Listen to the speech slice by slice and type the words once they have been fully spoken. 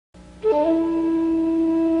I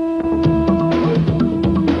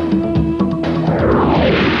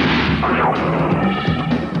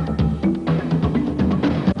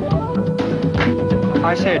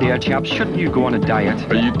say, dear chaps, shouldn't you go on a diet?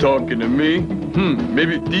 Are you talking to me?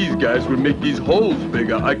 Maybe if these guys would make these holes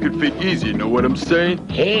bigger, I could fit easier, know what I'm saying?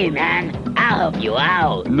 Hey, man, I'll help you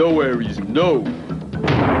out. No, Aries, no.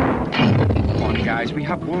 Come on, guys, we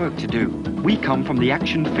have work to do. We come from the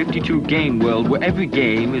Action 52 game world where every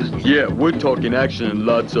game is... Yeah, we're talking action and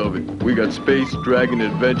lots of it. We got space, dragon,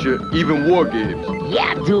 adventure, even war games.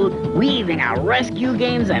 Yeah, dude, we even got rescue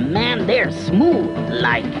games, and man, they're smooth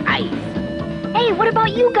like ice. Hey, what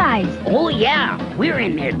about you guys? Oh, yeah, we're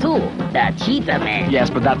in there too. The Cheetah Man. Yes,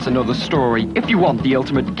 but that's another story. If you want the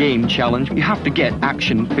ultimate game challenge, you have to get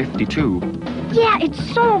Action 52. Yeah, it's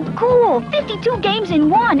so cool. 52 games in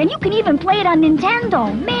one, and you can even play it on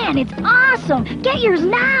Nintendo. Man, it's awesome. Get yours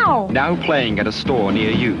now. Now playing at a store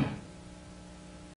near you.